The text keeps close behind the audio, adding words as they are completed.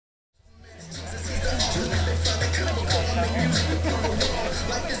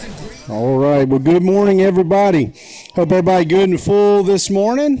All right. Well, good morning, everybody. Hope everybody good and full this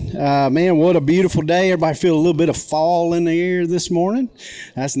morning. Man, what a beautiful day. Everybody feel a little bit of fall in the air this morning.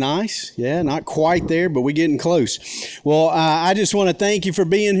 That's nice. Yeah, not quite there, but we're getting close. Well, I just want to thank you for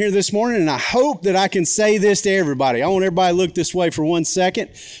being here this morning, and I hope that I can say this to everybody. I want everybody to look this way for 1 second.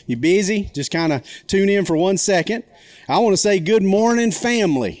 You busy? Just kind of tune in for 1 second. I want to say good morning,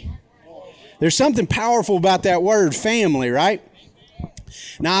 family. There's something powerful about that word, family, right?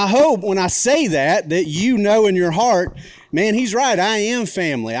 Now, I hope when I say that you know in your heart, man, he's right. I am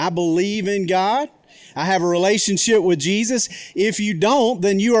family. I believe in God. I have a relationship with Jesus. If you don't,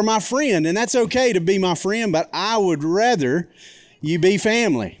 then you are my friend. And that's okay to be my friend, but I would rather you be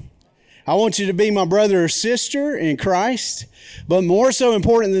family. I want you to be my brother or sister in Christ. But more so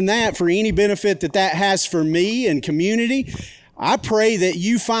important than that, for any benefit that has for me and community, I pray that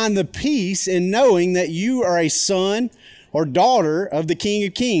you find the peace in knowing that you are a son or daughter of the King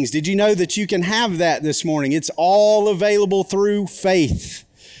of Kings. Did you know that you can have that this morning? It's all available through faith.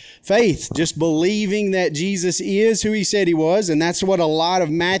 Faith, just believing that Jesus is who he said he was, and that's what a lot of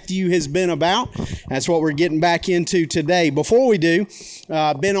Matthew has been about. That's what we're getting back into today. Before we do,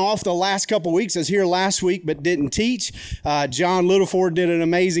 been off the last couple weeks. I was here last week but didn't teach. John Littleford did an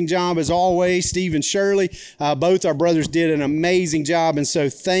amazing job as always. Steve and Shirley, both our brothers did an amazing job, and so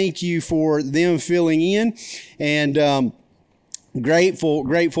thank you for them filling in. And grateful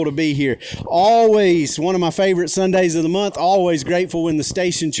to be here. Always one of my favorite Sundays of the month. Always grateful when the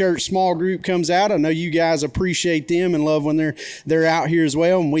Station Church small group comes out. I know you guys appreciate them and love when they're out here as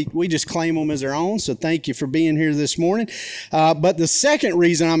well. And we just claim them as our own. So thank you for being here this morning. But the second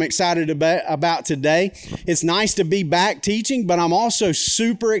reason I'm excited about today, it's nice to be back teaching, but I'm also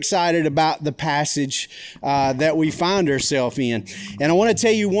super excited about the passage that we find ourselves in. And I want to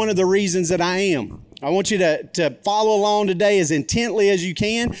tell you one of the reasons that I am. I want you to follow along today as intently as you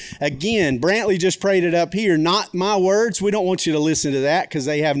can. Again, Brantley just prayed it up here. Not my words. We don't want you to listen to that because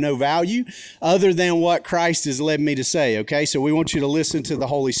they have no value other than what Christ has led me to say, okay? So we want you to listen to the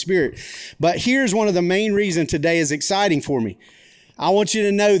Holy Spirit. But here's one of the main reasons today is exciting for me. I want you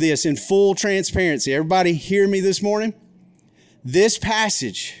to know this in full transparency. Everybody hear me this morning? This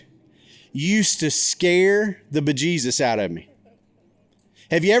passage used to scare the bejesus out of me.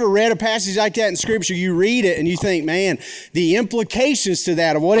 Have you ever read a passage like that in Scripture? You read it and you think, man, the implications to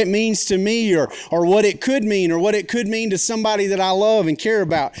that of what it means to me or what it could mean or what it could mean to somebody that I love and care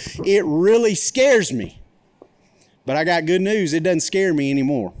about, it really scares me. But I got good news. It doesn't scare me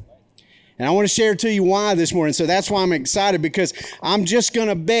anymore. And I want to share to you why this morning. So that's why I'm excited, because I'm just going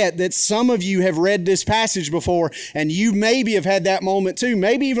to bet that some of you have read this passage before and you maybe have had that moment too.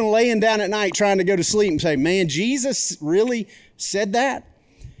 Maybe even laying down at night trying to go to sleep and say, man, Jesus really said that?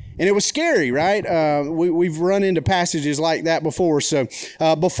 And it was scary, right? We've run into passages like that before. So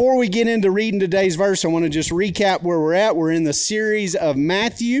before we get into reading today's verse, I want to just recap where we're at. We're in the series of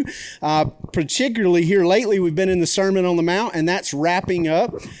Matthew. Particularly here lately, we've been in the Sermon on the Mount, and that's wrapping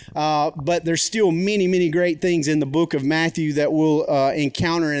up. But there's still many, many great things in the book of Matthew that we'll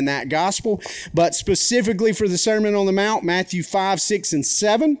encounter in that gospel. But specifically for the Sermon on the Mount, Matthew 5, 6, and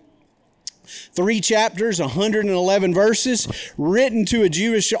 7. 3 chapters, 111 verses, written to a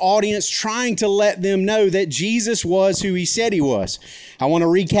Jewish audience, trying to let them know that Jesus was who he said he was. I want to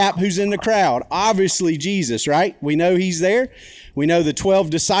recap who's in the crowd. Obviously, Jesus, right? We know he's there. We know the 12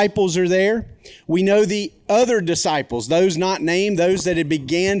 disciples are there. We know the other disciples, those not named, those that had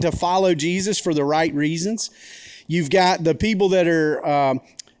began to follow Jesus for the right reasons. You've got the people that are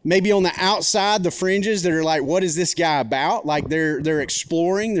maybe on the outside, the fringes, that are like, what is this guy about? Like they're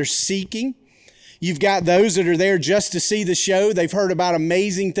exploring, they're seeking. You've got those that are there just to see the show. They've heard about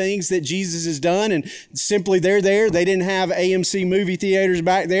amazing things that Jesus has done, and simply they're there. They didn't have AMC movie theaters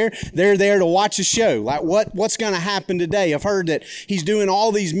back there. They're there to watch a show. Like, what's going to happen today? I've heard that he's doing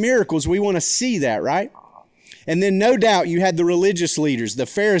all these miracles. We want to see that, right? And then no doubt you had the religious leaders, the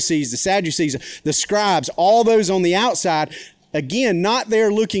Pharisees, the Sadducees, the scribes, all those on the outside. Again, not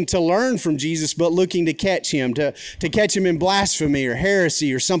there looking to learn from Jesus, but looking to catch him, to catch him in blasphemy or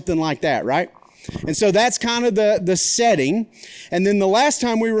heresy or something like that, right? And so that's kind of the setting. And then the last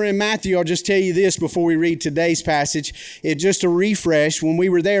time we were in Matthew, I'll just tell you this before we read today's passage. Just a refresh, when we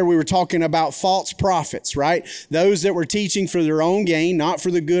were there, we were talking about false prophets, right? Those that were teaching for their own gain, not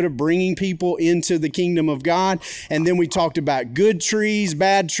for the good of bringing people into the kingdom of God. And then we talked about good trees,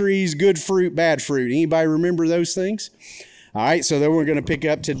 good fruit, bad fruit. Anybody remember those things? All right, so then we're going to pick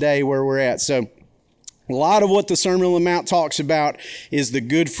up today where we're at. So a lot of what the Sermon on the Mount talks about is the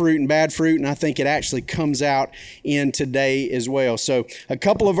good fruit and bad fruit, and I think it actually comes out in today as well. So a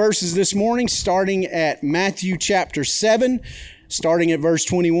couple of verses this morning, starting at Matthew chapter 7, starting at verse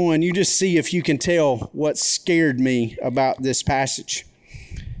 21. You just see if you can tell what scared me about this passage.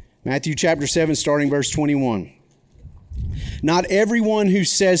 Matthew chapter 7, starting verse 21. Not everyone who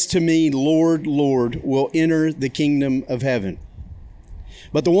says to me, Lord, Lord, will enter the kingdom of heaven,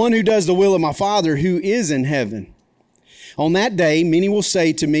 but the one who does the will of my Father who is in heaven. On that day, many will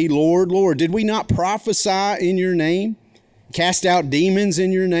say to me, Lord, Lord, did we not prophesy in your name, cast out demons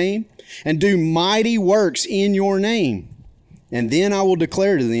in your name, and do mighty works in your name? And then I will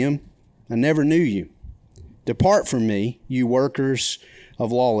declare to them, I never knew you. Depart from me, you workers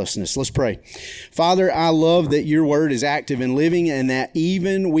of lawlessness. Let's pray. Father, I love that your word is active and living, and that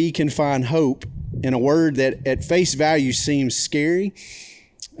even we can find hope in a word that at face value seems scary,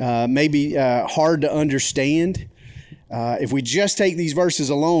 maybe hard to understand. If we just take these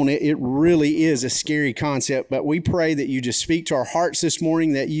verses alone, it really is a scary concept. But we pray that you just speak to our hearts this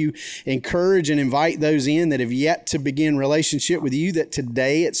morning, that you encourage and invite those in that have yet to begin relationship with you, that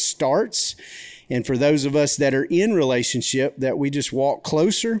today it starts. And for those of us that are in relationship, that we just walk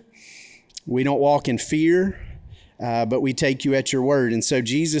closer. We don't walk in fear, but we take you at your word. And so,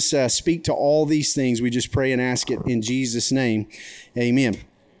 Jesus, speak to all these things. We just pray and ask it in Jesus' name. Amen.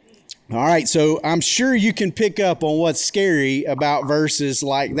 All right, so I'm sure you can pick up on what's scary about verses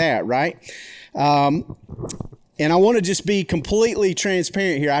like that, right? And I want to just be completely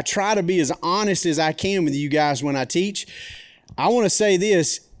transparent here. I try to be as honest as I can with you guys when I teach. I want to say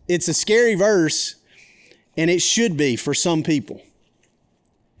this, it's a scary verse, and it should be for some people.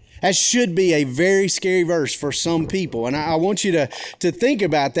 That should be a very scary verse for some people. And I want you to think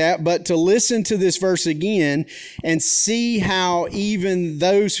about that, but to listen to this verse again and see how even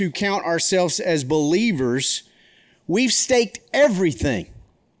those who count ourselves as believers, we've staked everything.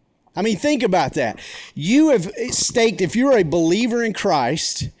 I mean, think about that. You have staked, if you're a believer in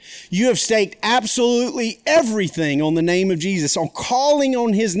Christ, you have staked absolutely everything on the name of Jesus, on calling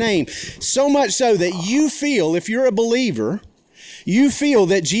on his name, so much so that you feel, if you're a believer, you feel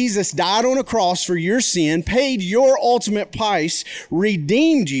that Jesus died on a cross for your sin, paid your ultimate price,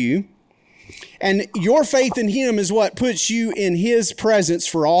 redeemed you, and your faith in him is what puts you in his presence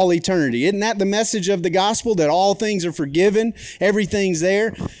for all eternity. Isn't that the message of the gospel, that all things are forgiven, everything's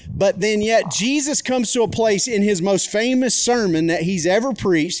there? But then yet Jesus comes to a place in his most famous sermon that he's ever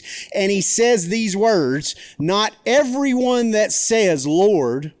preached, and he says these words, not everyone that says,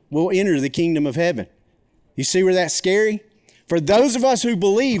 Lord, will enter the kingdom of heaven. You see where that's scary? For those of us who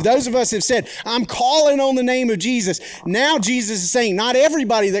believe, those of us have said, I'm calling on the name of Jesus. Now Jesus is saying, not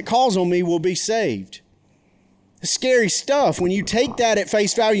everybody that calls on me will be saved. Scary stuff. When you take that at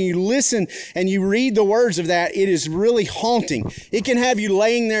face value, you listen and you read the words of that, it is really haunting. It can have you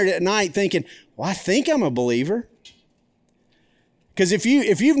laying there at night thinking, well, I think I'm a believer. Because if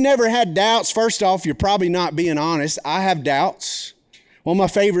you've never had doubts, first off, you're probably not being honest. I have doubts. One of my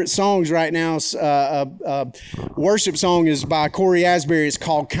favorite songs right now, worship song, is by Corey Asbury. It's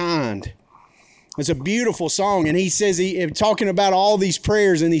called Kind. It's a beautiful song. And he says, talking about all these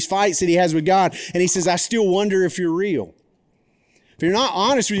prayers and these fights that he has with God, and he says, I still wonder if you're real. If you're not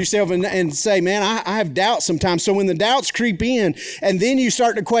honest with yourself and say, man, I have doubts sometimes. So when the doubts creep in, and then you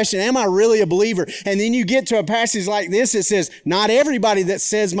start to question, am I really a believer? And then you get to a passage like this, it says, not everybody that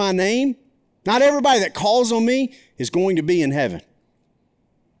says my name, not everybody that calls on me is going to be in heaven.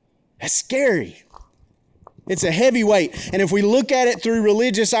 That's scary. It's a heavy weight. And if we look at it through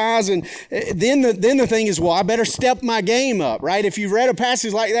religious eyes, and then the thing is, well, I better step my game up, right? If you've read a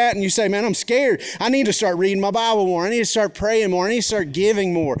passage like that and you say, man, I'm scared. I need to start reading my Bible more. I need to start praying more. I need to start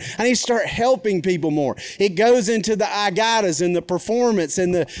giving more. I need to start helping people more. It goes into the I gottas and the performance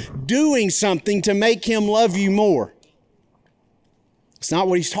and the doing something to make him love you more. It's not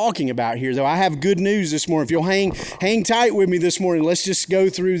what he's talking about here, though. I have good news this morning. If you'll hang tight with me this morning, let's just go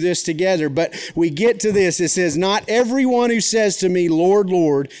through this together. But we get to this. It says, not everyone who says to me, Lord,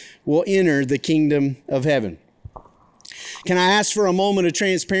 Lord, will enter the kingdom of heaven. Can I ask for a moment of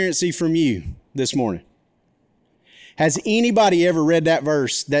transparency from you this morning? Has anybody ever read that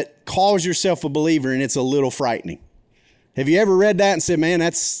verse that calls yourself a believer and it's a little frightening? Have you ever read that and said, man,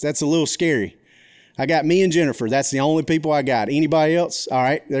 that's a little scary? I got me and Jennifer. That's the only people I got. Anybody else? All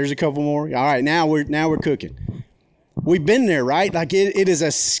right, there's a couple more. All right, now we're cooking. We've been there, right? Like it is a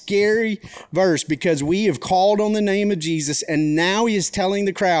scary verse because we have called on the name of Jesus, and now he is telling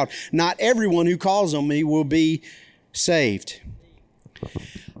the crowd, not everyone who calls on me will be saved.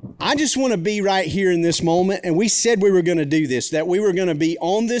 I just want to be right here in this moment, and we said we were going to do this, that we were going to be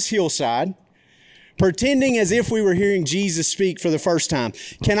on this hillside, pretending as if we were hearing Jesus speak for the first time.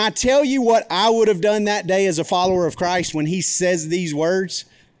 Can I tell you what I would have done that day as a follower of Christ when he says these words?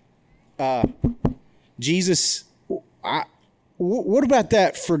 Jesus, what about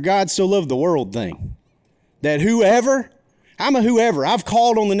that "for God so loved the world" thing? That whoever, I'm a whoever. I've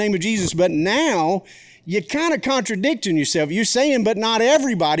called on the name of Jesus, but now you're kind of contradicting yourself. You're saying, but not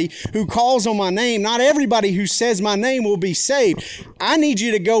everybody who calls on my name, not everybody who says my name will be saved. I need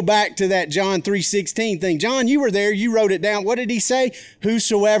you to go back to that John 3:16 thing. John, you were there. You wrote it down. What did he say?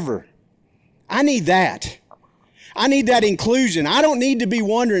 Whosoever. I need that. I need that inclusion. I don't need to be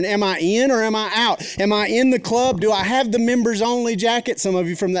wondering, am I in or am I out? Am I in the club? Do I have the members only jacket? Some of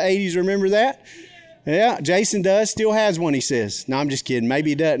you from the 80s remember that? Yeah, Jason does. Still has one, he says. No, I'm just kidding.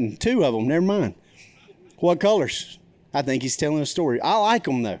 Maybe he doesn't. 2 of them. Never mind. What colors? I think he's telling a story. I like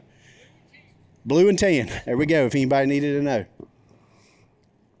them, though. Blue and tan. There we go, if anybody needed to know.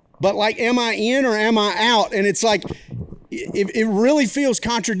 But like, am I in or am I out? And it's like, it really feels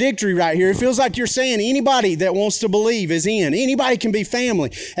contradictory right here. It feels like you're saying anybody that wants to believe is in. Anybody can be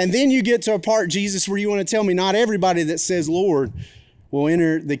family. And then you get to a part, Jesus, where you want to tell me not everybody that says Lord will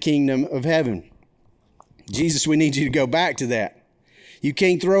enter the kingdom of heaven. Jesus, we need you to go back to that. You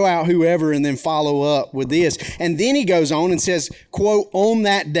can't throw out whoever and then follow up with this. And then he goes on and says, quote, on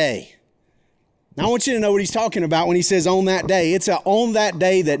that day. Now, I want you to know what he's talking about when he says on that day. It's on that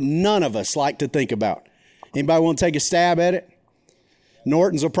day that none of us like to think about. Anybody want to take a stab at it?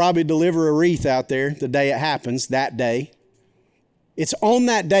 Norton's will probably deliver a wreath out there the day it happens, that day. It's on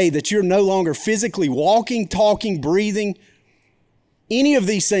that day that you're no longer physically walking, talking, breathing, any of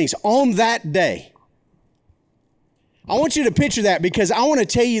these things. On that day. I want you to picture that, because I want to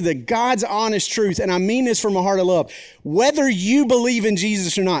tell you the God's honest truth, and I mean this from a heart of love. Whether you believe in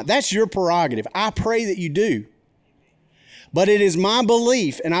Jesus or not, that's your prerogative. I pray that you do. But it is my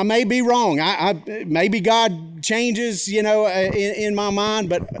belief, and I may be wrong. Maybe God changes, in my mind,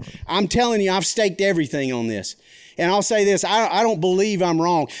 but I'm telling you, I've staked everything on this. And I'll say this, I don't believe I'm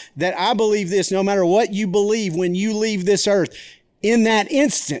wrong, that I believe this, no matter what you believe when you leave this earth, in that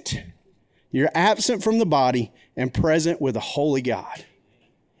instant, you're absent from the body and present with a holy God.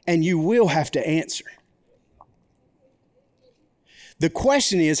 And you will have to answer. The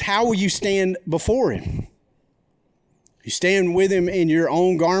question is, how will you stand before him? You stand with him in your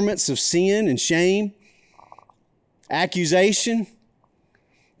own garments of sin and shame, accusation,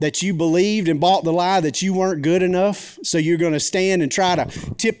 that you believed and bought the lie that you weren't good enough, so you're going to stand and try to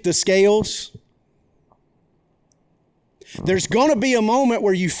tip the scales. There's going to be a moment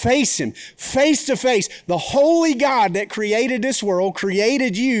where you face him face to face. The holy God that created this world,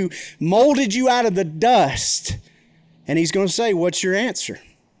 created you, molded you out of the dust. And he's going to say, what's your answer?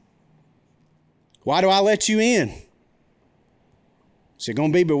 Why do I let you in? Is it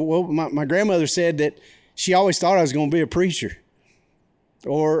going to be, well, my grandmother said that she always thought I was going to be a preacher.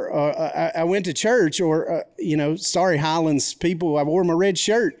 Or I went to church, or, sorry, Highlands people, I wore my red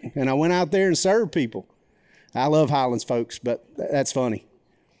shirt and I went out there and served people. I love Highlands folks, but that's funny.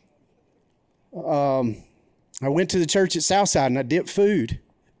 I went to the church at Southside and I dipped food.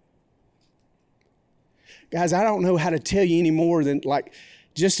 Guys, I don't know how to tell you any more than,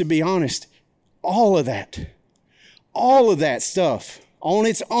 just to be honest, all of that stuff on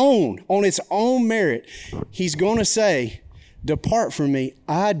its own merit, he's going to say, depart from me,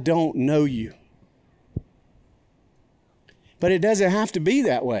 I don't know you. But it doesn't have to be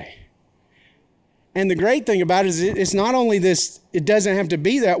that way. And the great thing about it is it's not only this, it doesn't have to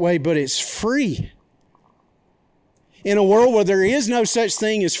be that way, but it's free. In a world where there is no such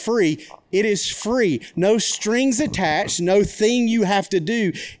thing as free, it is free. No strings attached, no thing you have to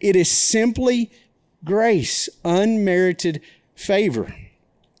do. It is simply grace, unmerited favor.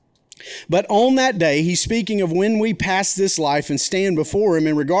 But on that day, he's speaking of when we pass this life and stand before him.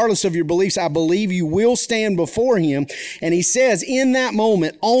 And regardless of your beliefs, I believe you will stand before him. And he says, in that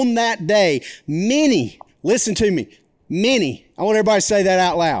moment, on that day, many, listen to me, many, I want everybody to say that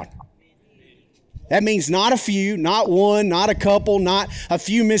out loud. That means not a few, not one, not a couple, not a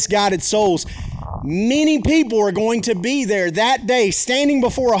few misguided souls. Many people are going to be there that day standing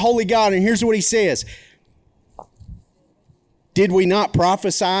before a holy God. And here's what he says. Did we not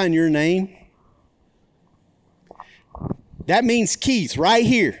prophesy in your name? That means Keith right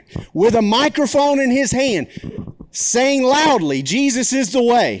here with a microphone in his hand saying loudly, Jesus is the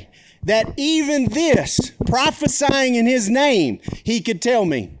way, that even this, prophesying in his name, he could tell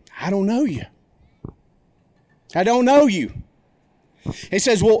me, I don't know you. I don't know you. He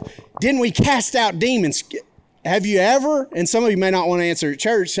says, well, didn't we cast out demons? Have you ever, and some of you may not want to answer at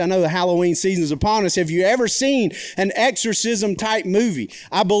church, I know the Halloween season is upon us. Have you ever seen an exorcism type movie?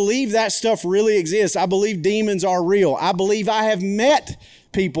 I believe that stuff really exists. I believe demons are real. I believe I have met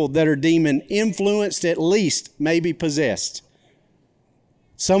people that are demon influenced, at least maybe possessed.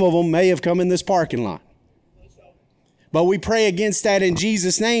 Some of them may have come in this parking lot. But we pray against that in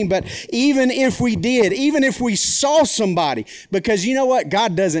Jesus' name. But even if we did, even if we saw somebody, because you know what?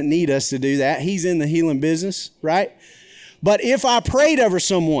 God doesn't need us to do that. He's in the healing business, right? But if I prayed over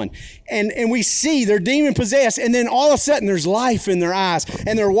someone and we see they're demon possessed, and then all of a sudden there's life in their eyes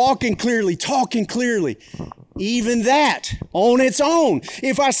and they're walking clearly, talking clearly, even that on its own,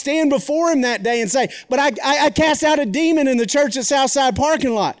 if I stand before him that day and say, but I cast out a demon in the church at Southside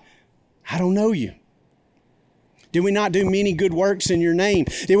parking lot. I don't know you. Did we not do many good works in your name?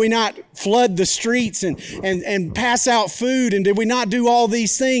 Did we not flood the streets and pass out food? And did we not do all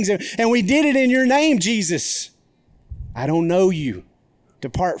these things? And we did it in your name, Jesus. I don't know you.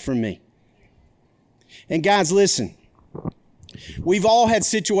 Depart from me. And guys, listen. We've all had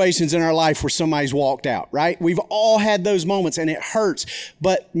situations in our life where somebody's walked out, right? We've all had those moments and it hurts,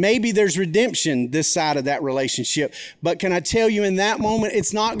 but maybe there's redemption this side of that relationship. But can I tell you, in that moment,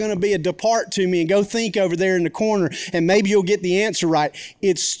 it's not going to be a depart to me and go think over there in the corner and maybe you'll get the answer right.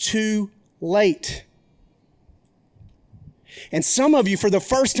 It's too late. And some of you for the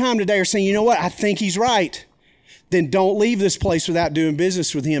first time today are saying, you know what? I think he's right. Then don't leave this place without doing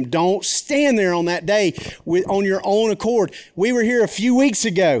business with him. Don't stand there on that day on your own accord. We were here a few weeks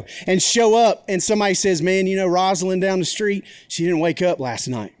ago and show up and somebody says, man, you know, Rosalind down the street, she didn't wake up last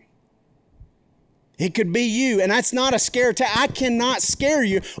night. It could be you. And that's not a scare I cannot scare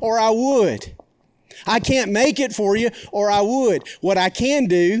you or I would. I can't make it for you or I would. What I can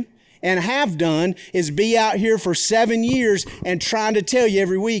do and have done is be out here for 7 years and trying to tell you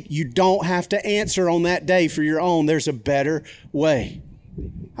every week, you don't have to answer on that day for your own. There's a better way.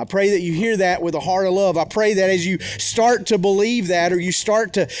 I pray that you hear that with a heart of love. I pray that as you start to believe that or you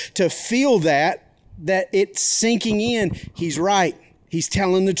start to feel that it's sinking in. He's right. He's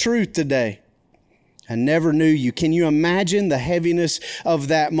telling the truth today. I never knew you. Can you imagine the heaviness of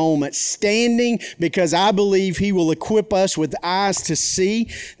that moment? Standing because I believe he will equip us with eyes to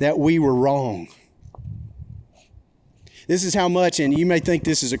see that we were wrong. This is how much, and you may think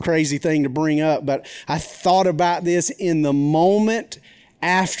this is a crazy thing to bring up, but I thought about this in the moment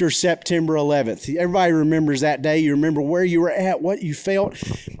after September 11th. Everybody remembers that day. You remember where you were at, what you felt.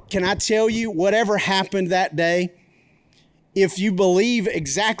 Can I tell you, whatever happened that day, if you believe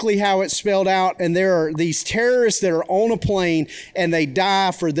exactly how it's spelled out, and there are these terrorists that are on a plane and they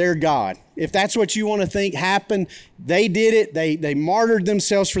die for their God. If that's what you want to think happened, they did it. They martyred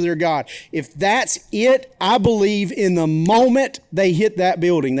themselves for their God. If that's it, I believe in the moment they hit that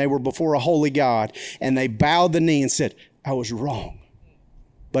building, they were before a holy God and they bowed the knee and said, I was wrong,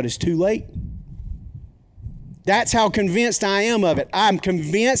 but it's too late. That's how convinced I am of it. I'm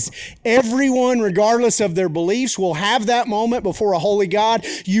convinced everyone, regardless of their beliefs, will have that moment before a holy God.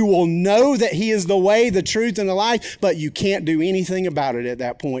 You will know that he is the way, the truth, and the life, but you can't do anything about it at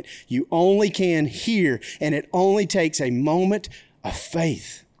that point. You only can hear, and it only takes a moment of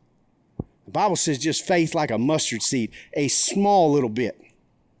faith. The Bible says just faith like a mustard seed, a small little bit.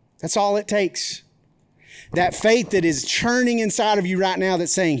 That's all it takes. That faith that is churning inside of you right now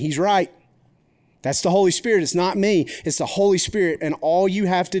that's saying, he's right. That's the Holy Spirit. It's not me. It's the Holy Spirit. And all you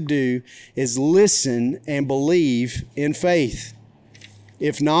have to do is listen and believe in faith.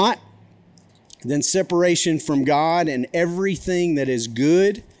 If not, then separation from God and everything that is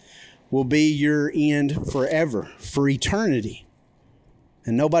good will be your end forever, for eternity.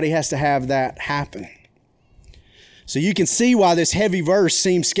 And nobody has to have that happen. So you can see why this heavy verse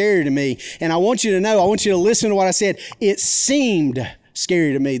seems scary to me. And I want you to know, I want you to listen to what I said. It seemed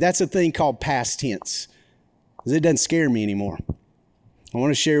scary to me. That's a thing called past tense. It doesn't scare me anymore. I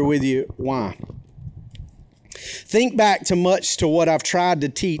want to share with you why. Think back to what I've tried to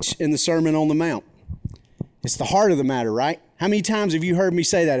teach in the Sermon on the Mount. It's the heart of the matter, right? How many times have you heard me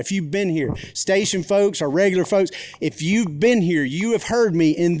say that? If you've been here, station folks or regular folks, if you've been here, you have heard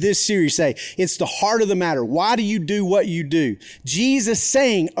me in this series say, it's the heart of the matter. Why do you do what you do? Jesus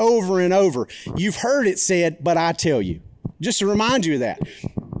saying over and over, you've heard it said, but I tell you. Just to remind you of that.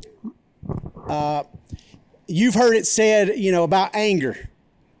 You've heard it said, about anger.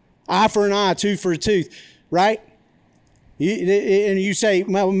 Eye for an eye, tooth for a tooth, right? And you say,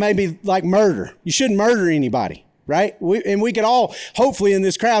 well, maybe like murder. You shouldn't murder anybody, right? We could all, hopefully in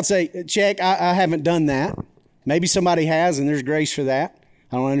this crowd say, check, I haven't done that. Maybe somebody has, and there's grace for that.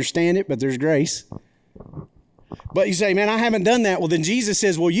 I don't understand it, but there's grace. But you say, man, I haven't done that. Well, then Jesus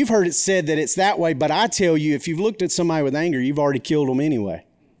says, well, you've heard it said that it's that way, but I tell you, if you've looked at somebody with anger, you've already killed them anyway.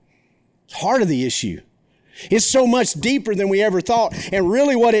 It's heart of the issue. It's so much deeper than we ever thought. And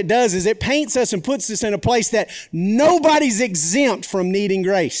really what it does is it paints us and puts us in a place that nobody's exempt from needing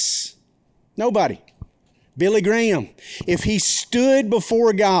grace. Nobody. Billy Graham, if he stood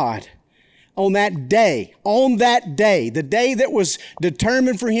before God, on that day, the day that was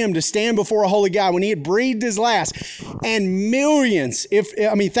determined for him to stand before a holy God, when he had breathed his last, and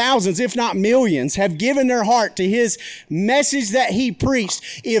thousands, if not millions, have given their heart to his message that he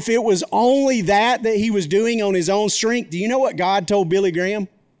preached. If it was only that he was doing on his own strength, do you know what God told Billy Graham?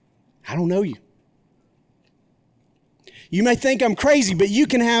 I don't know you. You may think I'm crazy, but you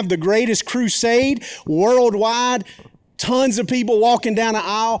can have the greatest crusade worldwide, tons of people walking down the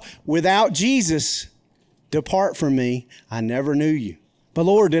aisle without Jesus. Depart from me, I never knew you. But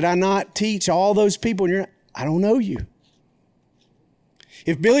Lord, did I not teach all those people? I don't know you.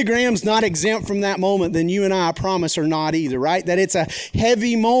 If Billy Graham's not exempt from that moment, then you and I promise, are not either, right? That it's a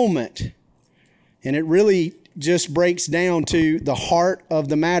heavy moment. And it really just breaks down to the heart of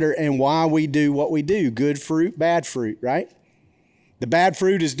the matter and why we do what we do. Good fruit, bad fruit, right? The bad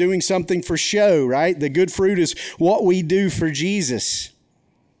fruit is doing something for show, right? The good fruit is what we do for Jesus.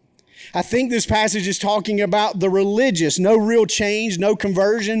 I think this passage is talking about the religious. No real change, no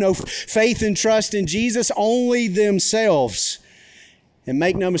conversion, no faith and trust in Jesus, only themselves. And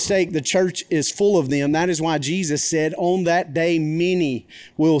make no mistake, the church is full of them. That is why Jesus said, on that day, many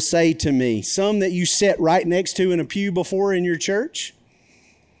will say to me. Some that you sit right next to in a pew before in your church.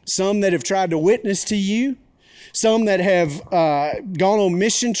 Some that have tried to witness to you. Some that have gone on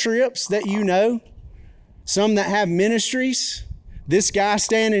mission trips that you know. Some that have ministries. This guy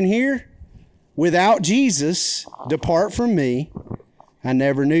standing here, without Jesus, depart from me, I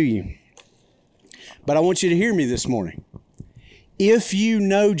never knew you. But I want you to hear me this morning. If you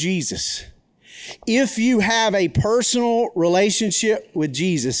know Jesus, if you have a personal relationship with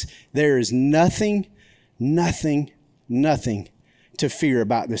Jesus, there is nothing to fear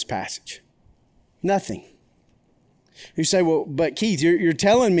about this passage. Nothing. You say, well, but Keith, you're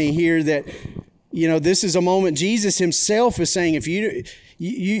telling me here that, this is a moment Jesus himself is saying, if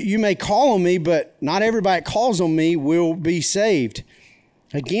you may call on me, but not everybody that calls on me will be saved.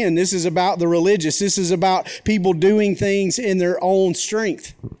 Again, this is about the religious. This is about people doing things in their own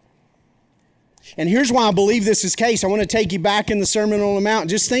strength. And here's why I believe this is the case. I want to take you back in the Sermon on the Mount.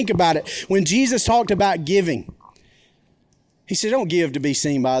 Just think about it. When Jesus talked about giving, he said, don't give to be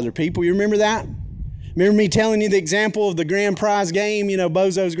seen by other people. You remember that? Remember me telling you the example of the grand prize game,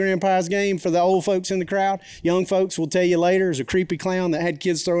 Bozo's grand prize game for the old folks in the crowd? Young folks will tell you later. There's a creepy clown that had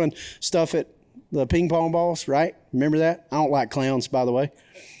kids throwing stuff at the ping pong balls, right? Remember that? I don't like clowns, by the way.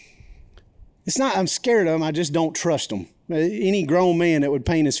 It's not I'm scared of them. I just don't trust them. Any grown man that would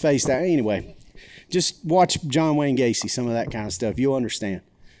paint his face that. Anyway, just watch John Wayne Gacy, some of that kind of stuff. You'll understand.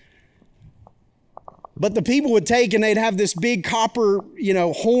 But the people would take and they'd have this big copper,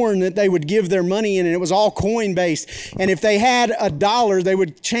 horn that they would give their money in, and it was all coin based. And if they had $1, they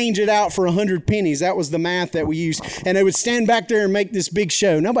would change it out for 100 pennies. That was the math that we used. And they would stand back there and make this big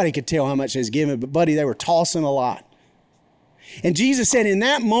show. Nobody could tell how much they was giving, but buddy, they were tossing a lot. And Jesus said, in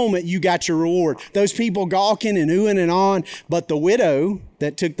that moment, you got your reward. Those people gawking and oohing and on, but the widow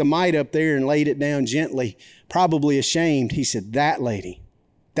that took the mite up there and laid it down gently, probably ashamed, he said, that lady,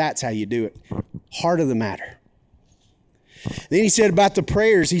 that's how you do it. Heart of the matter. Then he said about the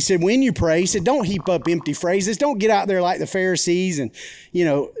prayers, he said, when you pray, he said, don't heap up empty phrases. Don't get out there like the Pharisees and,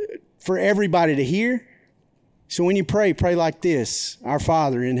 for everybody to hear. So when you pray like this, our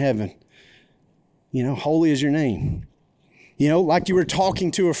Father in heaven, holy is your name. Like you were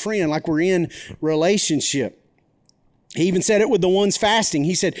talking to a friend, like we're in relationship. He even said it with the ones fasting.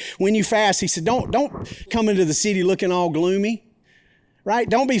 He said, when you fast, he said, don't come into the city looking all gloomy, right?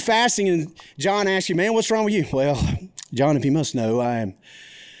 Don't be fasting. And John asked you, man, what's wrong with you? Well, John, if you must know, I'm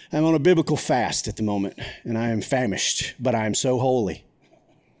on a biblical fast at the moment, and I am famished, but I am so holy.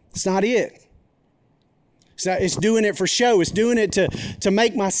 It's not it. It's doing it for show. It's doing it to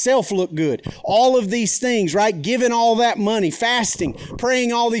make myself look good. All of these things, right? Giving all that money, fasting,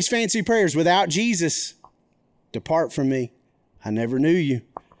 praying all these fancy prayers without Jesus. Depart from me. I never knew you.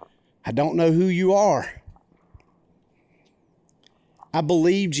 I don't know who you are. I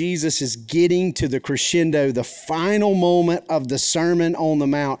believe Jesus is getting to the crescendo, the final moment of the Sermon on the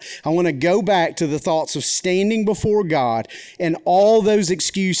Mount. I want to go back to the thoughts of standing before God and all those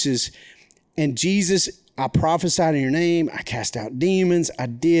excuses. And Jesus, I prophesied in your name. I cast out demons. I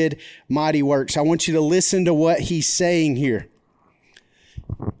did mighty works. I want you to listen to what he's saying here.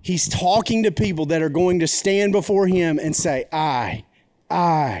 He's talking to people that are going to stand before him and say, I.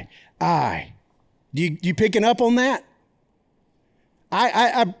 You picking up on that?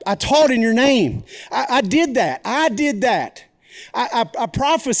 I taught in your name. I did that. I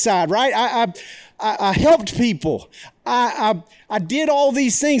prophesied, right? I helped people. I did all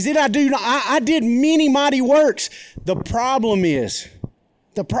these things. Did I do? I did many mighty works. The problem is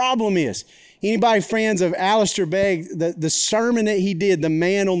The problem is, anybody friends of Alistair Begg, the sermon that he did, The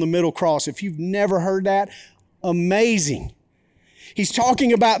Man on the Middle Cross, if you've never heard that, amazing. He's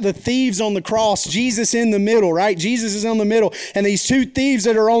talking about the thieves on the cross, Jesus in the middle, right? Jesus is on the middle, and these two thieves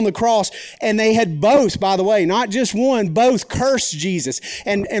that are on the cross, and they had both, by the way, not just one, both cursed Jesus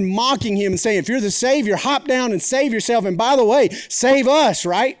and mocking him and saying, if you're the Savior, hop down and save yourself, and by the way, save us,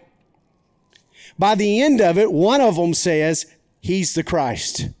 right? By the end of it, one of them says, he's the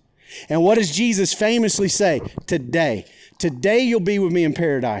Christ. And what does Jesus famously say? Today you'll be with me in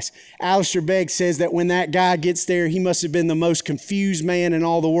paradise. Alistair Begg says that when that guy gets there, he must have been the most confused man in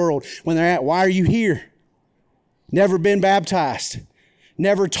all the world. When they're at, why are you here? Never been baptized.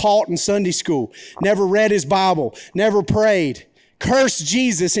 Never taught in Sunday school. Never read his Bible. Never prayed. Cursed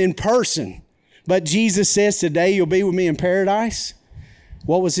Jesus in person. But Jesus says, today you'll be with me in paradise.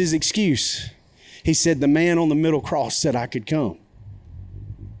 What was his excuse? He said, the man on the middle cross said I could come.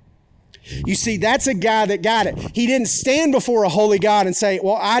 You see, that's a guy that got it. He didn't stand before a holy God and say,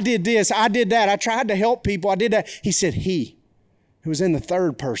 well, I did this, I did that, I tried to help people, I did that. He said he. It was in the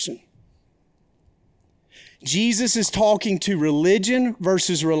third person. Jesus is talking to religion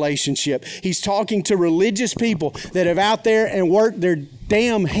versus relationship. He's talking to religious people that have out there and worked their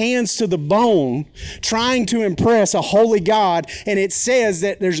damn hands to the bone trying to impress a holy God. And it says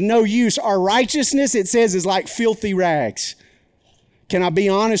that there's no use. Our righteousness, it says, is like filthy rags. Can I be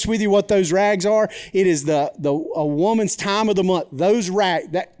honest with you what those rags are? It is a woman's time of the month. Those rags,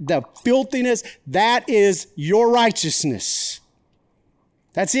 the filthiness, that is your righteousness.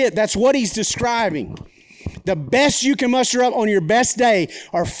 That's it. That's what he's describing. The best you can muster up on your best day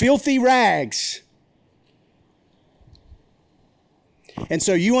are filthy rags. And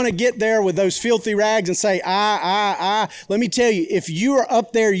so you want to get there with those filthy rags and say, I. Let me tell you, if you are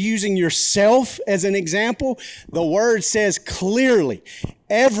up there using yourself as an example, the word says clearly,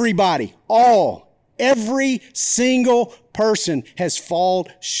 everybody, every single person has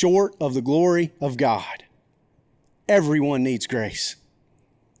fallen short of the glory of God. Everyone needs grace.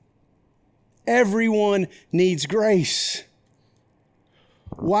 Everyone needs grace.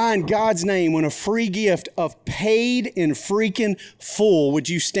 Why in God's name, when a free gift of paid in freaking full, would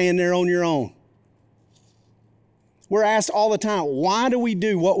you stand there on your own? We're asked all the time, why do we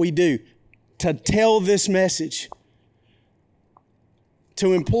do what we do? To tell this message.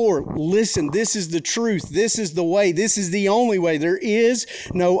 To implore, listen, this is the truth. This is the way. This is the only way. There is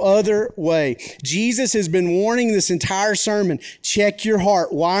no other way. Jesus has been warning this entire sermon. Check your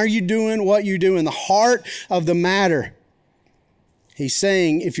heart. Why are you doing what you do? In the heart of the matter. He's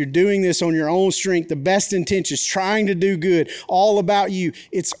saying, if you're doing this on your own strength, the best intentions, trying to do good, all about you,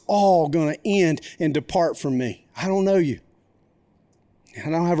 it's all going to end and depart from me. I don't know you. I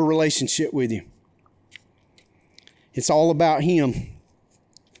don't have a relationship with you. It's all about him.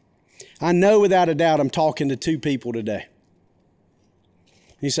 I know without a doubt I'm talking to two people today.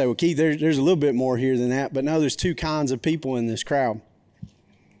 You say, well, Keith, there's a little bit more here than that. But no, there's two kinds of people in this crowd.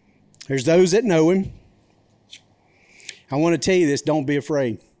 There's those that know him. I want to tell you this, don't be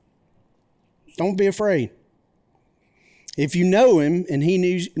afraid. Don't be afraid. If you know him and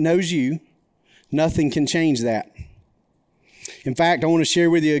he knows you, nothing can change that. In fact, I want to share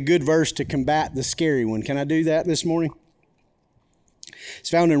with you a good verse to combat the scary one. Can I do that this morning? It's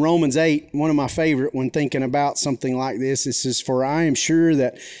found in Romans 8, one of my favorite when thinking about something like this. It says, for I am sure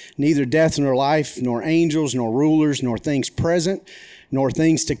that neither death nor life, nor angels, nor rulers, nor things present, nor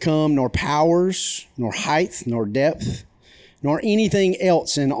things to come, nor powers, nor height, nor depth, nor anything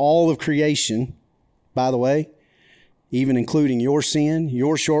else in all of creation, by the way, even including your sin,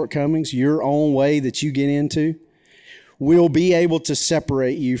 your shortcomings, your own way that you get into, will be able to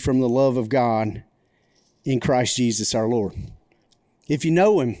separate you from the love of God in Christ Jesus our Lord. If you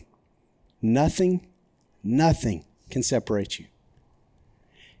know him, nothing can separate you.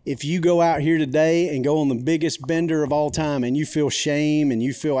 If you go out here today and go on the biggest bender of all time and you feel shame and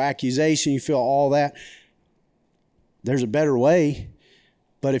you feel accusation, you feel all that, there's a better way.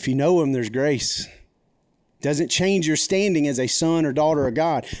 But if you know him, there's grace. Doesn't change your standing as a son or daughter of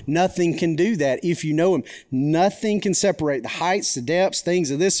God. Nothing can do that if you know him. Nothing can separate the heights, the depths,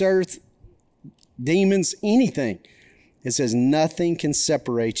 things of this earth, demons, anything. It says nothing can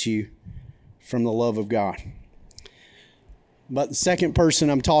separate you from the love of God. But the second person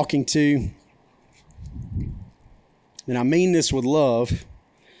I'm talking to, and I mean this with love,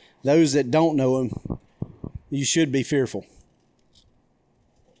 those that don't know him, you should be fearful.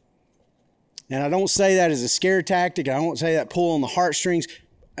 And I don't say that as a scare tactic. I don't say that pull on the heartstrings.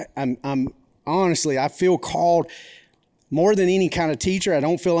 I'm honestly, I feel called more than any kind of teacher. I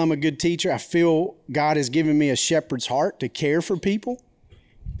don't feel I'm a good teacher. I feel God has given me a shepherd's heart to care for people.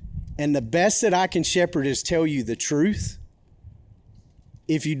 And the best that I can shepherd is tell you the truth.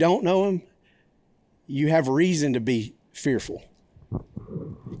 If you don't know him, you have reason to be fearful.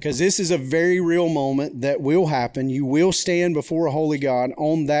 Because this is a very real moment that will happen. You will stand before a holy God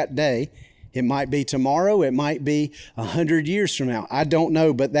on that day. It might be tomorrow. It might be 100 years from now. I don't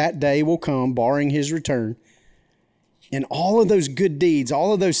know, but that day will come, barring his return. And all of those good deeds,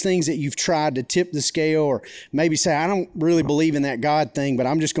 all of those things that you've tried to tip the scale or maybe say, I don't really believe in that God thing, but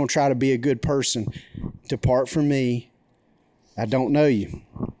I'm just going to try to be a good person. Depart from me. I don't know you.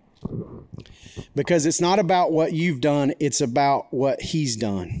 Because it's not about what you've done. It's about what he's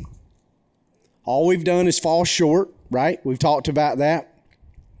done. All we've done is fall short, right? We've talked about that.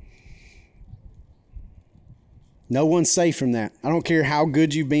 No one's safe from that. I don't care how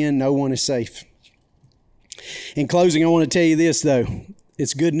good you've been. No one is safe. In closing, I want to tell you this, though.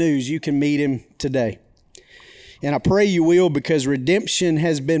 It's good news. You can meet him today. And I pray you will, because redemption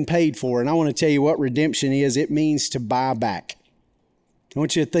has been paid for. And I want to tell you what redemption is. It means to buy back. I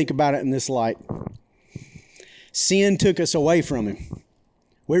want you to think about it in this light. Sin took us away from him.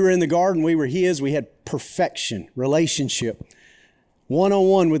 We were in the garden. We were his. We had perfection, relationship,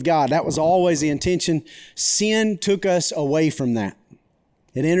 one-on-one with God. That was always the intention. Sin took us away from that.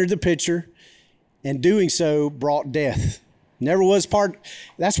 It entered the picture, and doing so brought death. Never was part.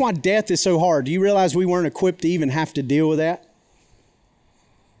 That's why death is so hard. Do you realize we weren't equipped to even have to deal with that?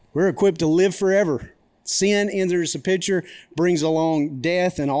 We're equipped to live forever. Sin enters the picture, brings along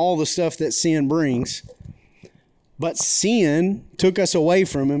death and all the stuff that sin brings. But sin took us away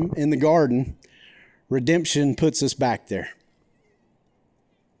from him in the garden. Redemption puts us back there.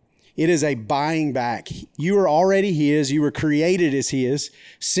 It is a buying back. You are already his. You were created as his.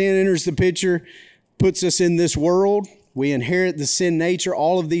 Sin enters the picture, puts us in this world. We inherit the sin nature,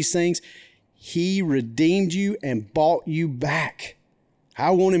 all of these things. He redeemed you and bought you back.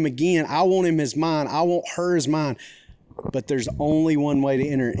 I want him again. I want him as mine. I want her as mine. But there's only one way to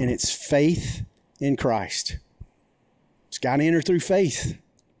enter, and it's faith in Christ. It's got to enter through faith.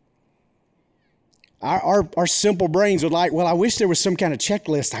 Our simple brains would like, well, I wish there was some kind of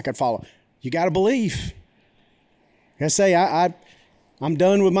checklist I could follow. You got to believe. I say, I'm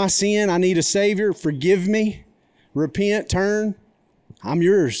done with my sin. I need a Savior. Forgive me. Repent, turn. I'm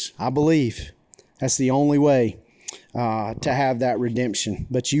yours. I believe. That's the only way to have that redemption.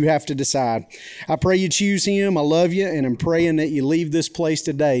 But you have to decide. I pray you choose him. I love you, and I'm praying that you leave this place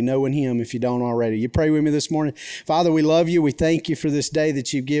today knowing him if you don't already. You pray with me this morning. Father, we love you. We thank you for this day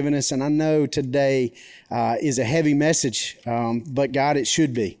that you've given us, and I know today is a heavy message, but God, it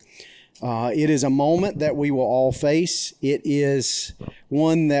should be. It is a moment that we will all face. It is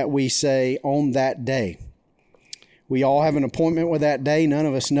one that we say on that day. We all have an appointment with that day. None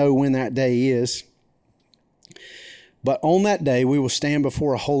of us know when that day is. But on that day, we will stand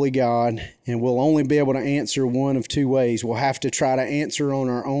before a holy God, and we'll only be able to answer one of two ways. We'll have to try to answer on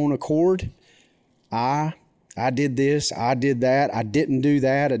our own accord. I did this. I did that. I didn't do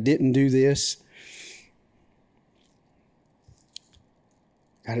that. I didn't do this.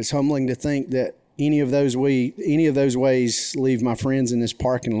 God, it's humbling to think that any of those ways leave my friends in this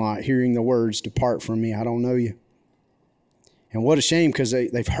parking lot hearing the words, "Depart from me, I don't know you." And what a shame, because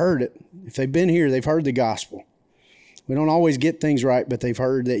they've heard it. If they've been here, they've heard the gospel. We don't always get things right, but they've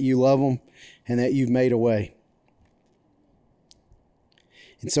heard that you love them and that you've made a way.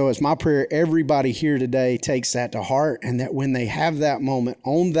 And so it's my prayer everybody here today takes that to heart, and that when they have that moment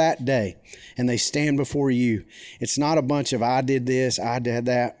on that day and they stand before you, it's not a bunch of I did this, I did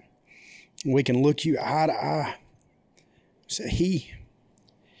that. We can look you eye to eye. Say,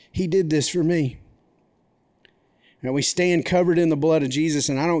 he did this for me. And we stand covered in the blood of Jesus,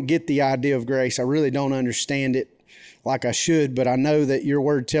 and I don't get the idea of grace. I really don't understand it like I should, but I know that your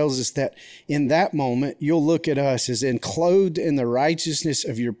word tells us that in that moment, you'll look at us as clothed in the righteousness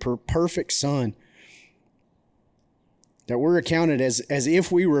of your perfect Son. That we're accounted as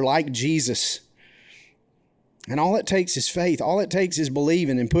if we were like Jesus. And all it takes is faith. All it takes is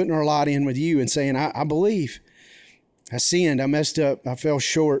believing and putting our lot in with you and saying, I believe. I sinned. I messed up. I fell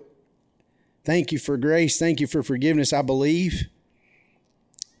short. Thank you for grace. Thank you for forgiveness. I believe.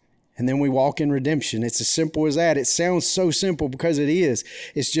 And then we walk in redemption. It's as simple as that. It sounds so simple because it is.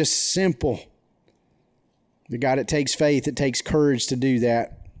 It's just simple. But God, it takes faith. It takes courage to do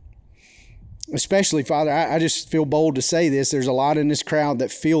that. Especially, Father, I just feel bold to say this. There's a lot in this crowd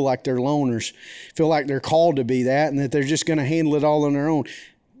that feel like they're loners, feel like they're called to be that, and that they're just going to handle it all on their own.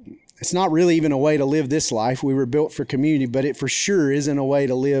 It's not really even a way to live this life. We were built for community, but it for sure isn't a way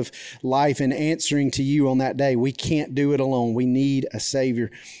to live life in answering to you on that day. We can't do it alone. We need a Savior.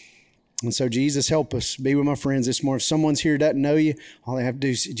 And so, Jesus, help us be with my friends this morning. If someone's here that doesn't know you, all they have to do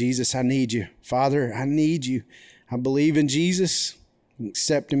is say, Jesus, I need you. Father, I need you. I believe in Jesus,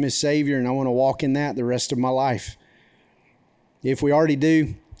 accept him as Savior, and I want to walk in that the rest of my life. If we already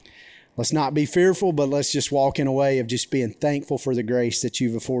do, let's not be fearful, but let's just walk in a way of just being thankful for the grace that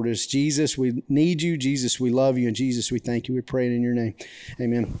you've afforded us. Jesus, we need you. Jesus, we love you. And Jesus, we thank you. We pray it in your name.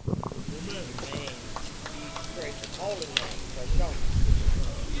 Amen. Amen.